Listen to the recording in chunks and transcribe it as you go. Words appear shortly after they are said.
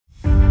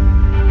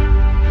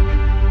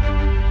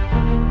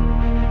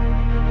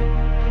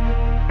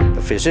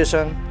The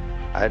physician,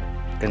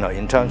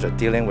 in terms of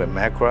dealing with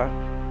macra,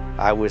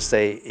 I would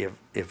say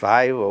if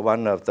I were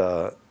one of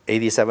the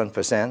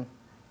 87%,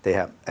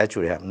 they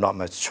actually have not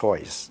much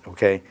choice.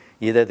 Okay,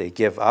 either they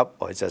give up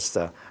or just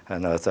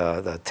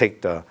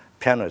take the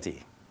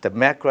penalty. The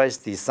macra is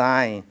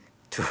designed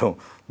to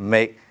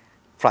make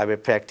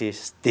private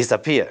practice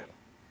disappear.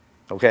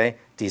 Okay,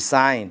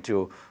 designed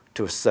to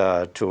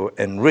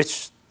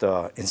enrich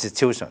the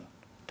institution,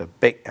 the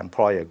big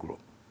employer group.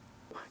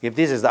 If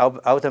this is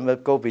the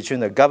ultimate goal between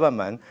the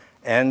government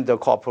and the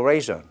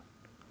corporation,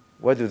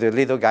 where do the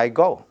little guy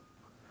go?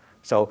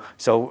 So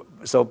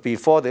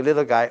before the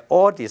little guy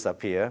all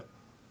disappear,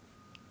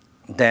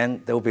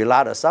 then there will be a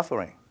lot of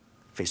suffering.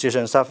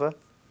 Physicians suffer,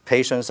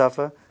 patients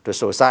suffer, the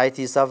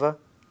society suffer,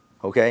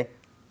 okay?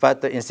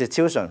 But the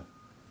institution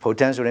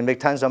potentially make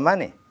tons of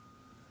money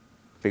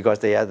because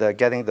they are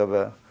getting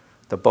the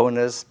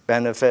bonus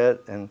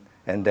benefit and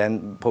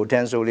then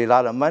potentially a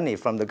lot of money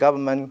from the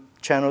government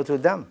channel to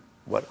them.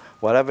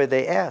 Whatever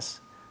they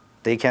ask,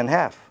 they can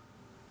have.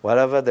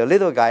 Whatever the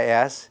little guy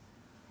asks,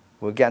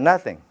 will get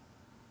nothing.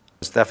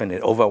 It's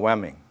definitely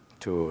overwhelming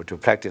to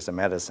practice the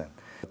medicine.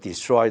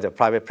 Destroy the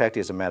private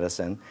practice of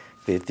medicine.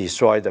 They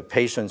destroy the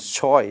patient's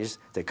choice.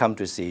 They come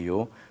to see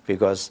you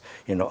because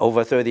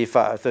over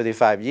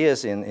 35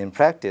 years in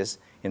practice,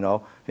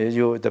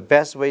 the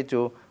best way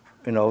to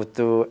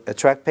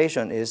attract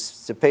patients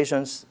is the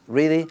patients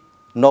really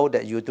know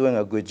that you're doing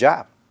a good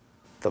job.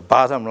 The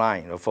bottom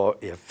line, if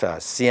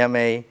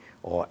CMA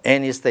or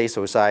any state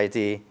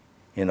society,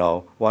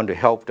 want to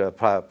help the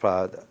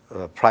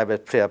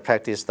private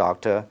practice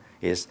doctor,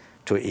 is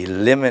to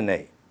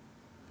eliminate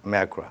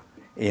macra.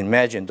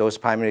 Imagine those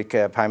primary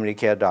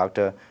care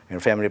doctor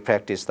and family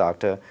practice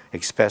doctor,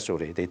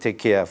 especially, they take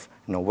care of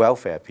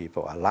welfare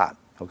people a lot.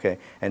 Okay,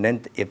 and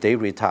then if they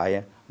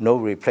retire, no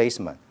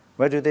replacement.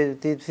 Where do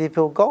these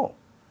people go?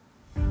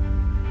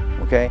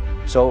 Okay,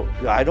 so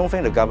I don't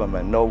think the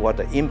government know what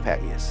the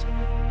impact is.